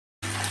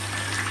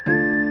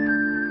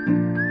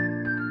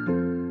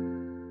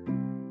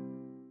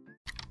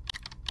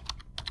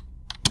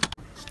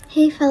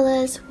Hey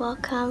fellas,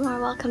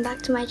 welcome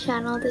back to my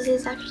channel. This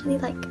is actually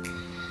like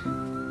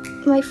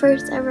my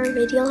first ever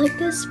video like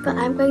this, but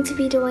I'm going to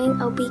be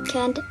doing a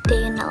weekend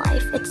day in the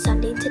life. It's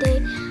Sunday today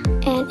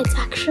and it's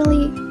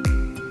actually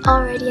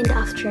already in the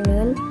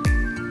afternoon,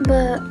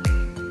 but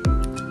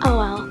oh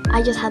well,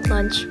 I just had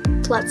lunch.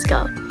 Let's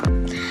go.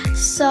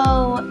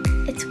 So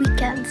it's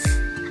weekends.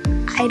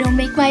 I don't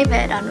make my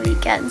bed on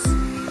weekends.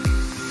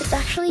 It's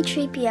actually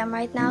 3 p.m.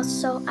 right now,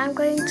 so I'm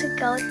going to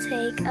go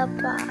take a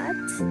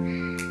bath.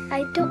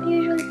 I don't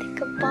usually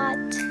take a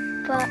bath,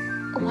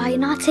 but why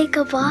not take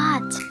a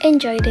bath?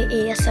 Enjoy the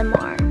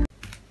ASMR.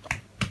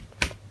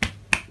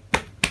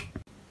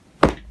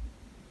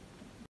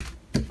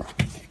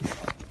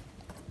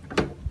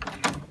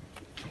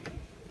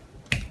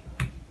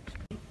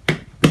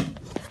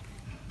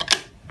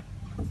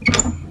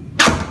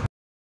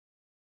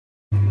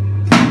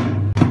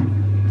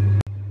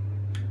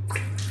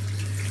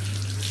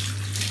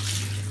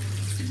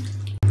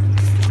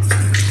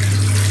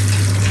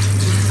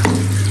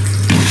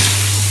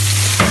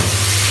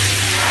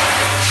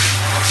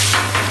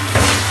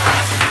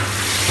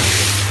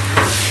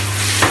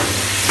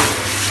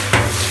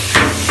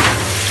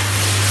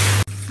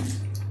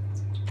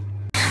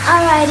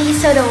 Alrighty,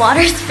 so the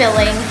water's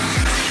filling.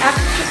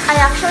 I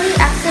actually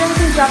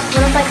accidentally dropped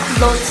one of my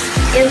clothes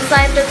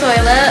inside the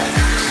toilet.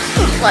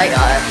 Oh my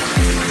god.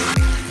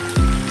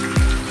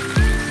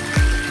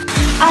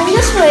 I'm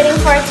just waiting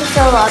for it to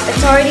fill up.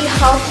 It's already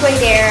halfway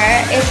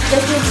there. It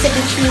just needs to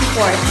be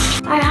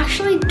 3/4. I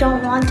actually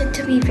don't want it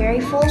to be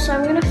very full, so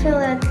I'm gonna fill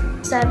it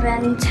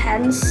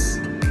 7/10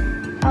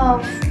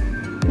 of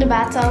the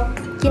bathtub.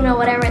 You know,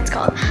 whatever it's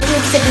called. It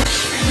needs to be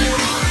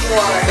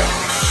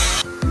 3/4.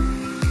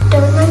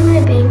 Don't mind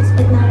my bangs,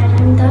 but now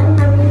that I'm done,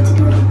 I'm going to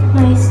do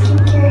my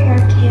skincare, hair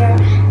care,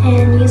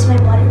 and use my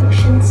body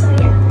lotion, so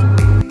yeah.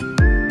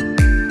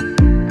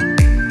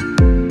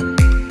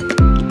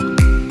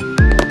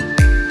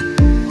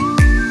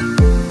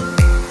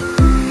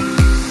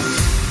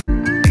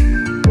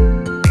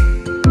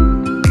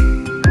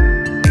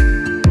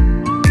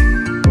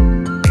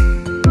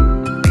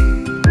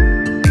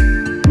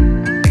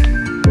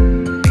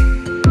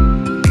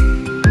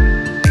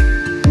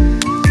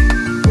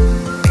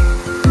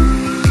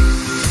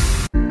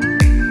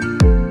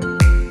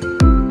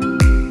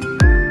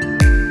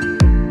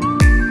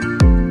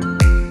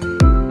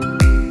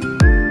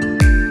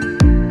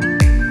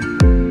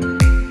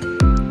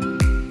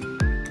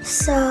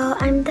 So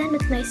I'm done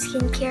with my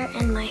skincare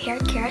and my hair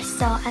care,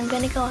 so I'm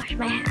gonna go wash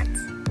my hands.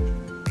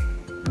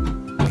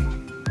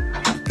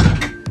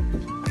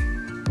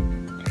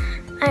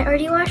 I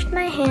already washed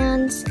my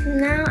hands.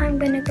 Now I'm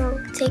gonna go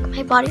take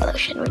my body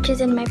lotion, which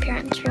is in my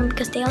parents' room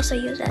because they also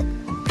use it.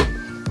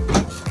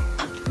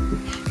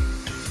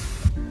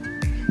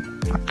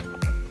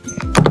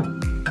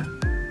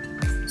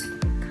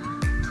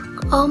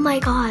 Oh my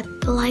god,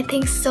 the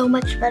lighting's so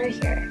much better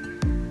here.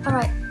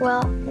 Alright,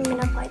 well, I'm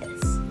gonna apply this.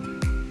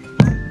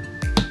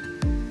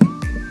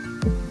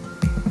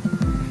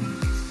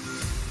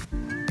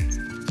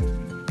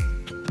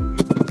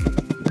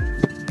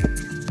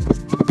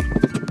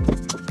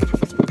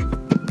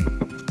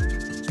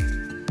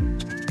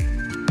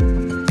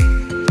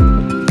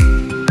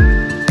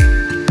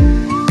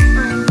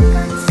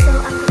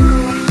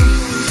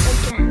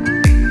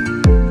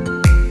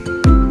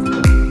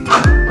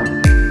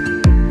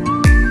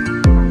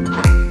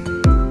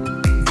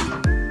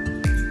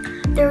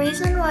 The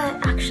reason why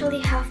I actually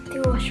have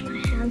to wash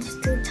my hands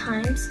 2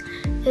 times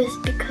is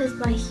because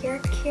my hair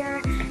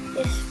care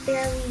is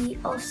fairly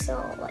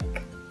also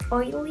like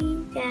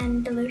oily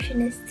and the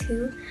lotion is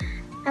too.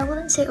 I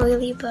wouldn't say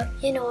oily, but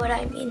you know what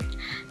I mean.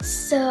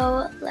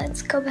 So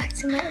let's go back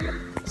to my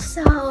room.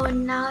 So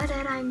now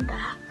that I'm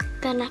back,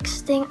 the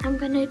next thing I'm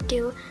gonna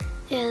do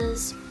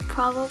is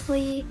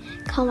probably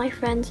call my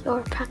friends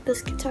or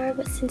practice guitar,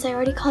 but since I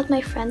already called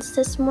my friends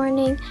this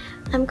morning,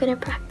 I'm gonna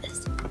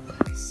practice.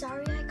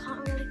 Sorry I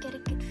can't really get a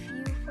good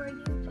view for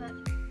you, but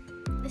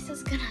this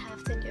is gonna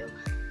have to do.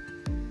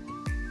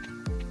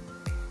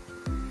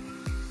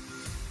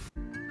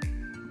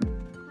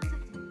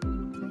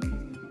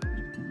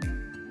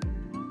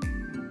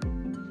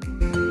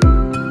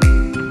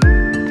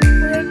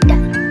 We're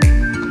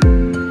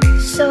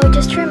done. So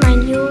just to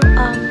remind you,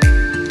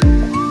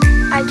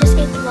 I just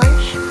ate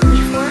lunch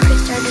before I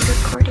started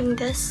recording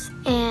this,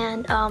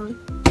 and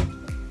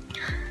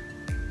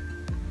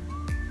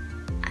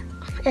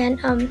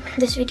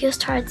this video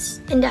starts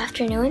in the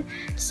afternoon,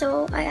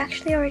 so I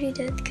actually already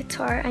did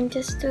guitar. I'm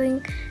just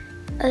doing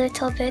a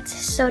little bit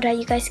so that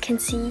you guys can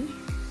see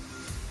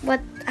what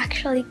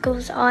actually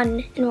goes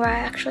on and where I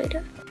actually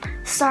do.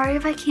 Sorry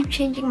if I keep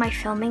changing my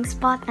filming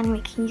spot and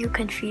making you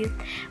confused,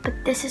 but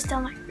this is still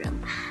my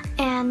room,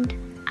 and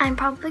I'm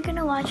probably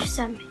gonna watch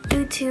some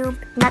YouTube,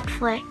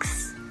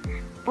 Netflix,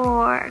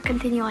 or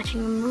continue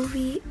watching a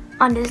movie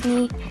on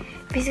Disney,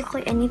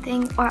 basically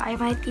anything, or I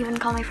might even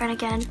call my friend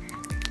again,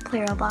 play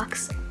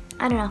Roblox.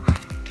 I don't know.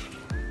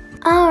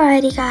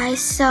 Alrighty guys,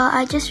 so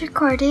I just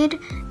recorded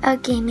a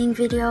gaming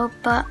video,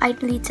 but I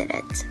deleted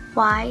it.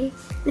 Why?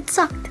 It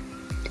sucked.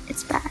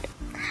 it's bad.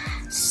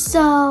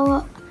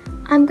 So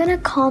I'm gonna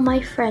call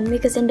my friend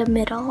because in the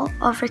middle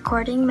of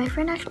recording, my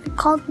friend actually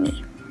called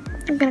me.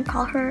 I'm gonna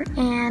call her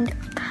and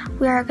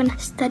we are gonna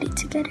study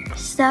together.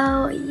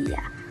 So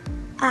yeah,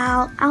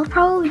 I'll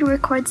probably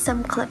record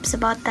some clips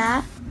about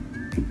that,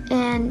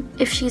 and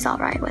if she's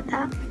alright with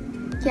that,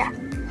 yeah.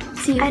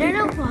 See, I don't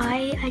know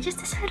why I just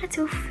decided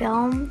to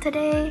film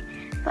today,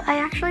 but I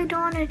actually don't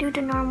want to do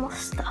the normal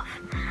stuff.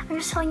 I'm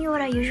just telling you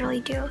what I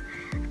usually do.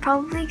 I'm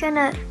probably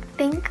gonna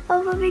think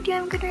of a video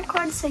I'm gonna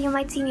record, so you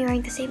might see me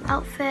wearing the same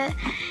outfit,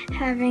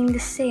 having the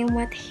same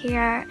wet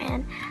hair,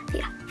 and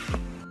yeah.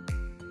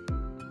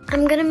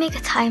 I'm gonna make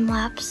a time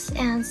lapse,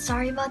 and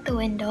sorry about the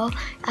window.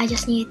 I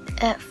just need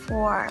it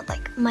for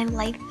like my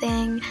light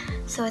thing,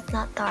 so it's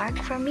not dark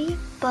for me.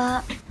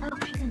 But oh,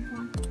 she didn't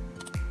want.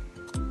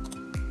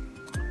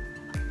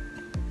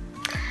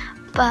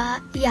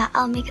 But yeah,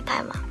 I'll make a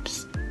time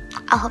lapse.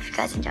 I hope you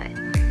guys enjoy it.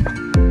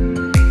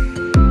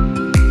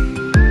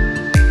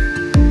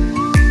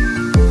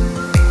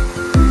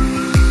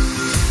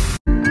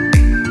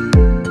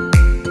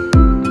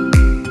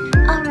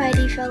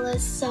 Alrighty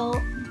fellas, so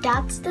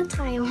that's the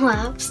time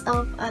lapse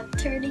of a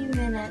 30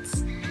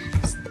 minutes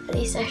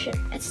study session.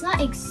 It's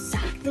not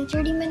exactly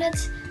 30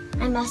 minutes.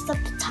 I messed up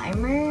the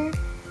timer,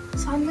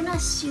 so I'm gonna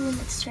assume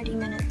it's 30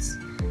 minutes.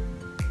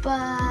 But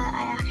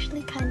I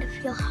actually kind of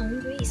feel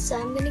hungry, so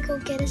I'm gonna go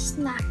get a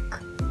snack.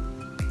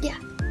 Yeah.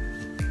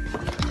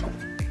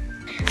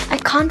 I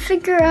can't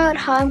figure out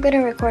how I'm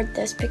gonna record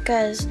this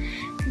because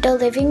the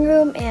living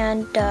room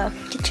and the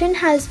kitchen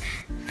has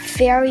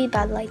very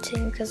bad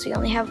lighting because we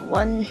only have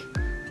one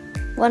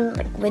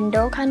like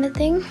window kind of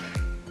thing.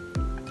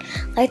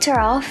 Lights are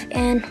off,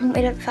 and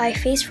if I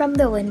face from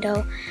the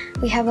window,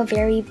 we have a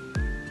very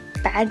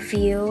bad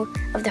view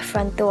of the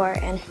front door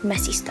and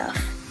messy stuff.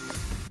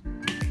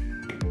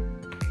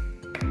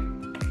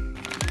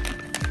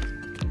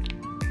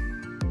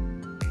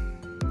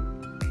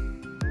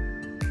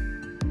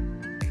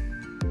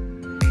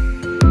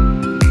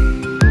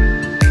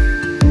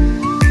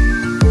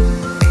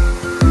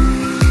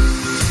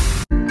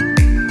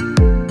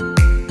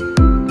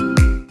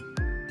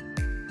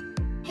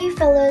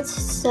 Fellas,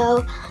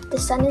 so the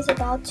sun is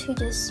about to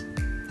just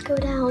go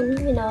down,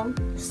 you know,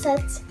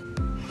 set,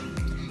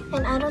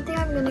 and I don't think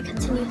I'm gonna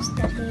continue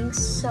studying,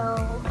 so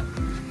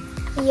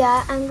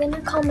yeah, I'm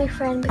gonna call my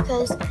friend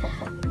because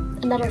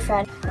another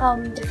friend,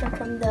 different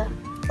from the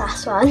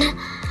last one,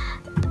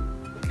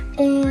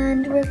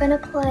 and we're gonna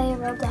play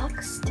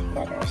Roblox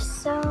together.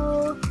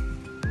 So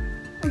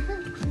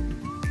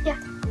yeah,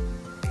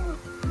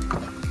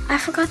 I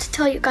forgot to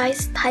tell you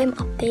guys time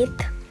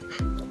update.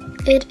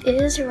 It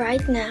is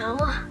right now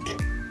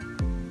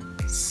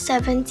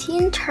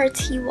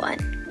 17:31.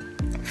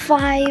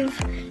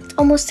 5, it's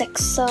almost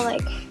 6, so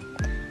like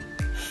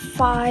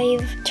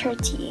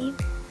 5:30,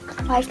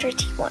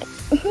 5:31.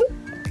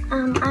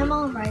 I'm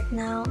all right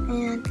now,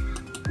 and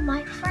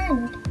my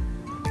friend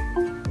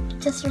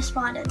just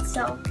responded.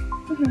 So,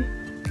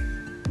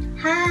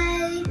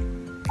 hi.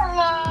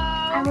 Hello.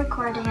 I'm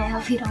recording. I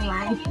hope you don't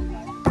mind.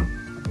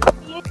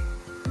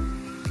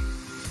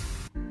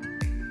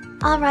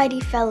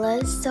 Alrighty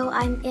fellas, so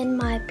I'm in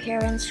my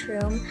parents'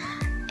 room,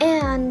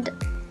 and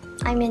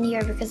I'm in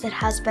here because it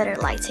has better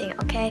lighting,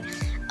 okay?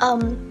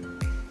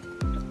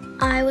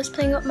 I was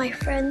playing with my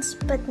friends,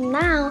 but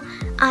now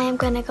I am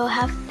gonna go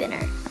have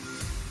dinner.